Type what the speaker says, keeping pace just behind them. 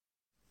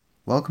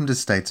Welcome to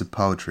States of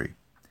Poetry.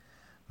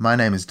 My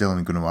name is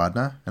Dylan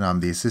Gunawardena and I'm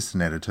the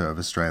Assistant Editor of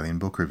Australian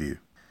Book Review.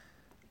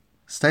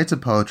 States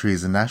of Poetry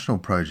is a national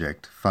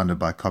project funded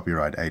by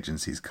Copyright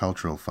Agency's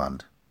Cultural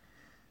Fund.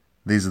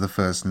 These are the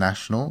first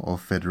national or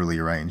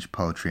federally arranged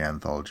poetry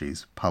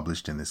anthologies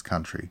published in this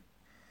country.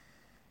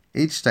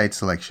 Each state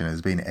selection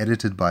has been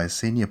edited by a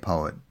senior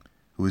poet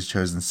who has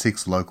chosen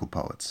 6 local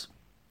poets.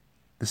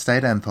 The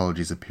state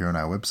anthologies appear on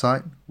our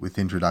website with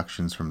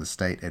introductions from the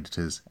state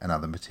editors and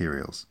other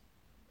materials.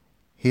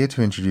 Here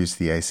to introduce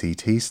the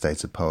ACT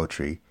States of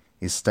Poetry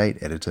is State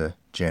Editor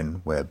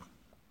Jen Webb.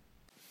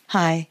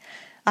 Hi,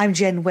 I'm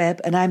Jen Webb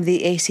and I'm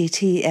the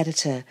ACT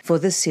editor for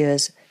this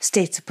year's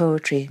States of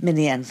Poetry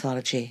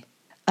mini-anthology.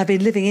 I've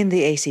been living in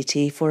the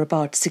ACT for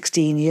about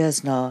 16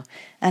 years now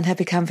and have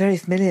become very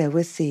familiar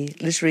with the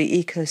literary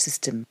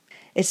ecosystem.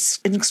 It's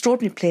an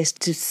extraordinary place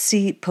to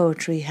see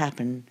poetry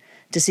happen,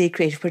 to see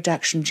creative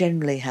production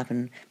generally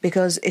happen,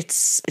 because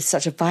it's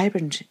such a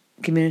vibrant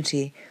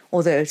community,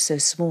 although it's so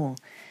small.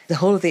 The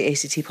whole of the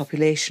ACT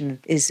population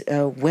is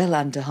well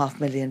under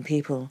 500,000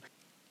 people,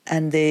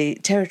 and the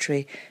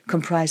territory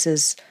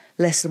comprises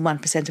less than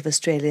 1% of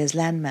Australia's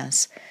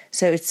landmass.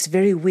 So it's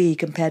very wee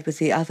compared with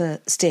the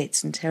other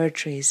states and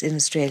territories in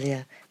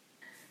Australia.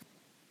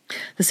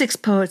 The 6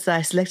 poets that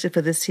I selected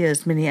for this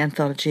year's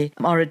mini-anthology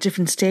are at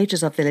different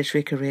stages of their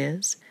literary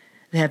careers.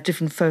 They have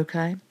different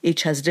foci,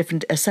 each has a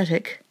different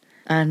aesthetic,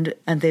 and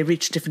they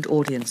reach different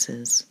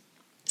audiences.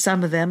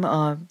 Some of them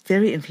are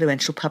very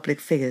influential public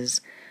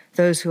figures,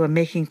 those who are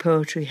making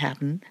poetry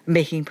happen,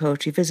 making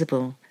poetry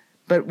visible.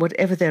 But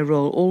whatever their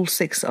role, all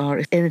 6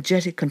 are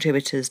energetic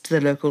contributors to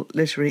the local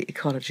literary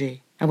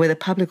ecology. And whether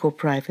public or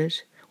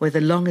private, whether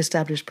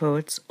long-established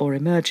poets or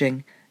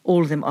emerging,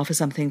 all of them offer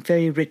something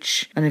very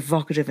rich and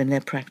evocative in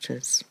their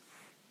practice.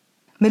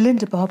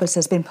 Melinda Bobbis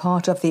has been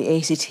part of the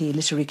ACT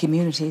literary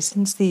community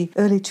since the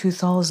early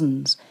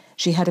 2000s.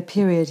 She had a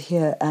period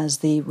here as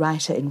the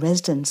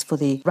writer-in-residence for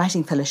the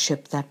writing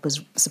fellowship that was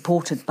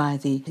supported by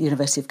the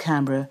University of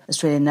Canberra,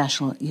 Australian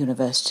National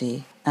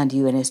University and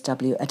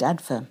UNSW at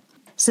ADFA.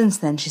 Since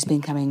then, she's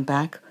been coming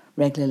back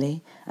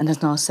regularly and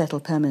has now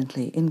settled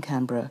permanently in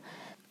Canberra.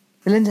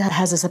 Melinda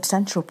has a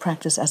substantial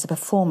practice as a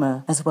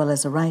performer as well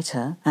as a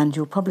writer, and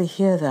you'll probably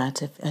hear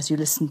that as you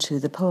listen to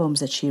the poems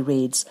that she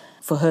reads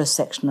for her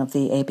section of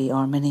the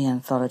ABR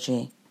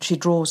mini-anthology. She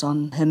draws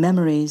on her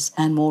memories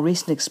and more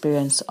recent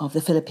experience of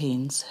the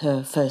Philippines,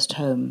 her first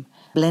home,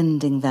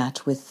 blending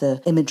that with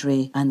the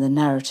imagery and the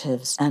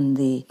narratives and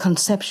the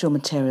conceptual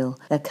material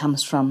that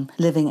comes from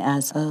living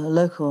as a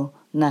local,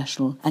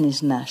 national and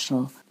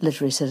international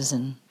literary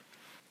citizen.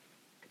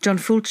 John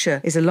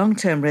Fulcher is a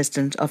long-term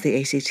resident of the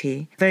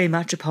ACT, very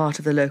much a part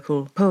of the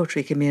local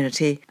poetry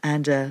community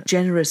and a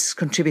generous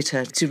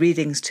contributor to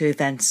readings, to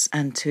events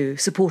and to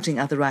supporting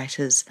other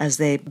writers as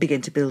they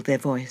begin to build their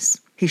voice.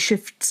 He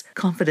shifts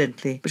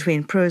confidently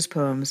between prose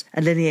poems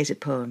and lineated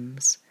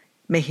poems,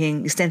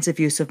 making extensive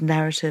use of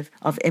narrative,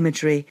 of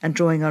imagery, and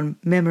drawing on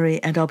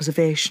memory and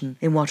observation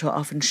in what are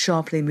often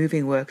sharply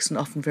moving works and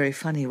often very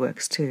funny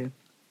works too.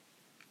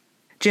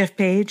 Jeff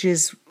Page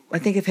I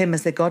think of him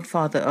as the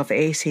godfather of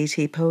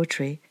ACT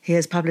poetry. He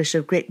has published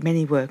a great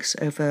many works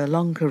over a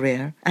long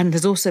career and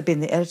has also been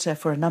the editor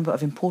for a number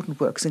of important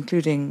works,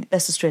 including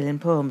Best Australian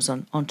Poems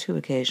on 2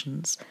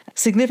 occasions.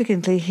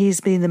 Significantly,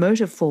 he's been the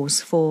motive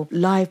force for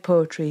live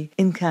poetry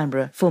in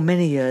Canberra for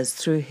many years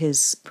through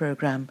his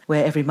programme,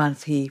 where every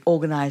month he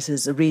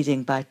organises a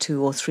reading by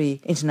 2 or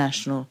 3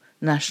 international,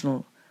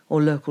 national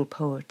or local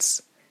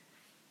poets.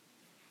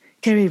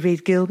 Kerry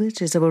Reid-Gilbert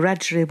is a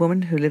Wiradjuri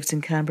woman who lives in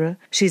Canberra.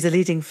 She's a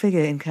leading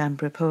figure in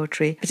Canberra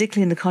poetry,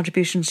 particularly in the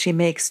contributions she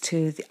makes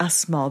to the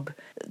US mob,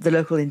 the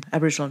local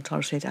Aboriginal and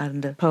Torres Strait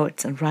Islander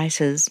poets and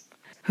writers.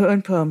 Her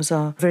own poems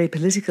are very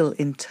political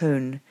in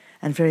tone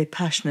and very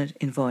passionate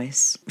in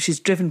voice. She's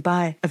driven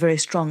by a very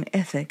strong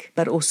ethic,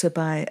 but also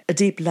by a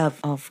deep love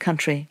of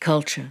country,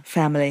 culture,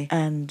 family,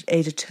 and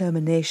a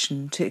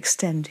determination to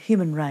extend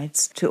human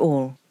rights to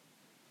all.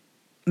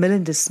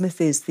 Melinda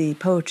Smith is the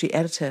poetry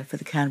editor for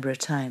the Canberra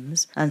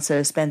Times and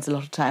so spends a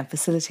lot of time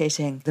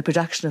facilitating the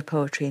production of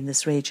poetry in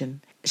this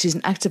region. She's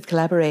an active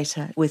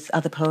collaborator with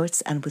other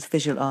poets and with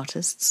visual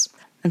artists.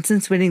 And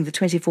since winning the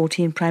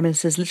 2014 Prime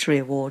Minister's Literary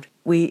Award,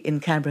 we in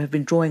Canberra have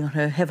been drawing on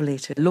her heavily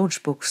to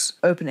launch books,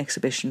 open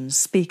exhibitions,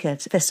 speak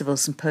at festivals,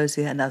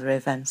 symposia and other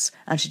events,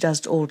 and she does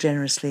it all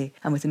generously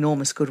and with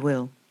enormous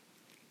goodwill.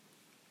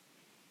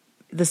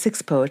 The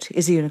 6th poet,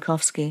 Izzy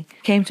Unakovsky,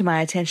 came to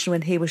my attention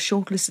when he was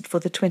shortlisted for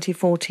the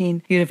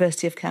 2014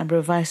 University of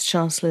Canberra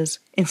Vice-Chancellor's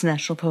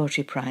International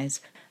Poetry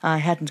Prize. I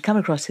hadn't come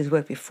across his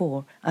work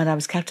before, and I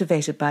was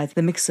captivated by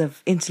the mix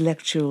of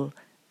intellectual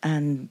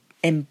and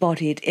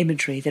embodied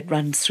imagery that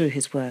runs through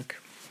his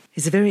work.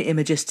 He's a very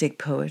imagistic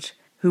poet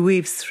who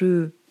weaves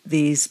through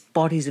these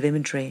bodies of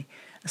imagery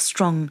a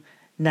strong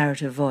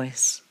narrative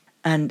voice,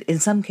 and in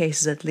some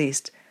cases at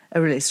least,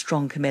 a really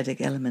strong comedic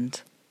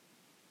element.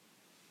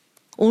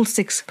 All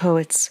 6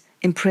 poets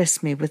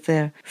impress me with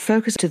their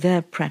focus to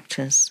their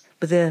practice,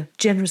 with their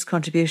generous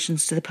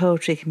contributions to the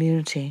poetry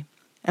community.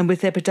 and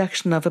with their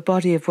production of a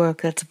body of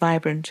work that's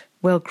vibrant,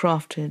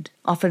 well-crafted,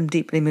 often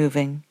deeply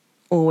moving,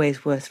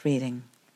 always worth reading.